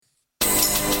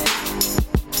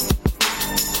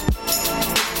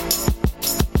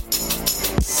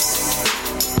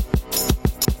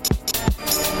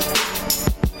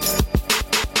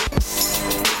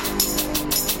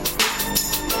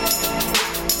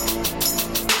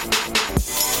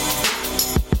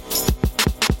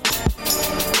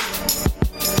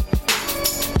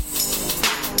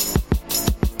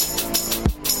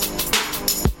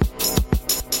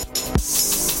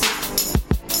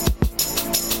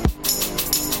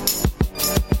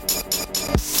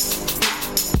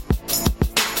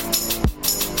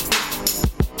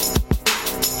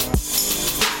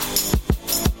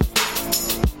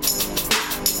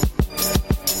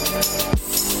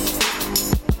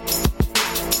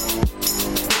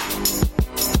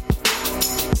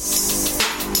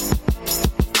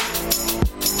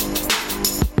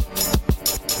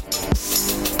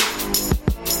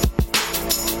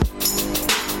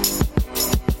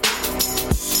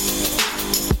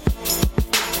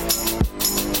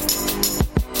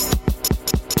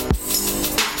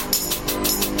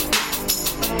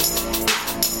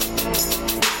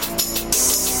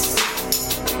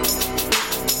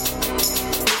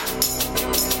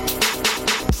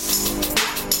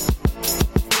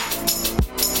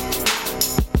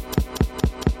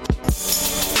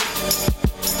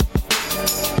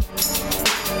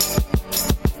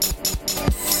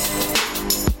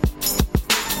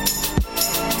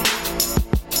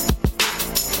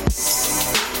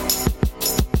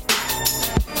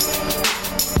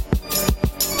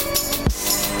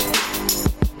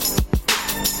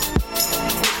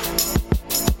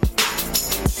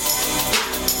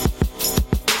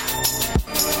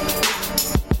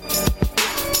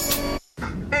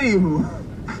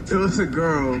Anywho, there was a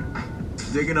girl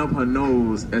digging up her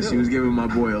nose as she was giving my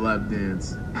boy a lap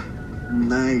dance.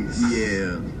 Nice.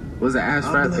 Yeah. Was it ass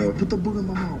fat though? Put the book in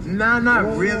my mouth. Nah,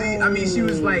 not really. I mean, she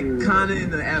was like kind of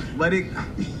in the athletic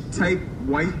type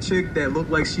white chick that looked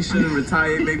like she should have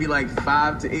retired maybe like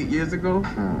 5 to 8 years ago.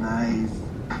 Nice.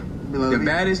 The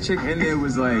baddest chick in there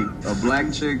was like a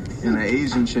black chick and an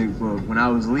Asian chick, but when I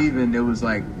was leaving, there was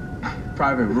like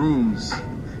private rooms,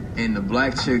 and the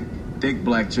black chick, thick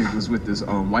black chick, was with this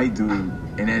white dude,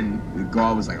 and then the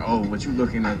guard was like, "Oh, what you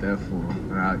looking at that for?"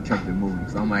 And I kept it moving.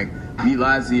 So I'm like, "We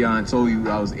lied to y'all and told you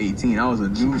I was 18. I was a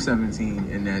new 17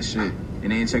 in that shit,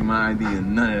 and they didn't check my ID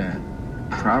and none of that."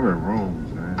 Private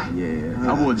rooms, man.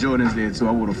 Yeah, I wore Jordans there too.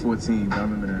 I wore the 14s. I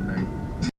remember that.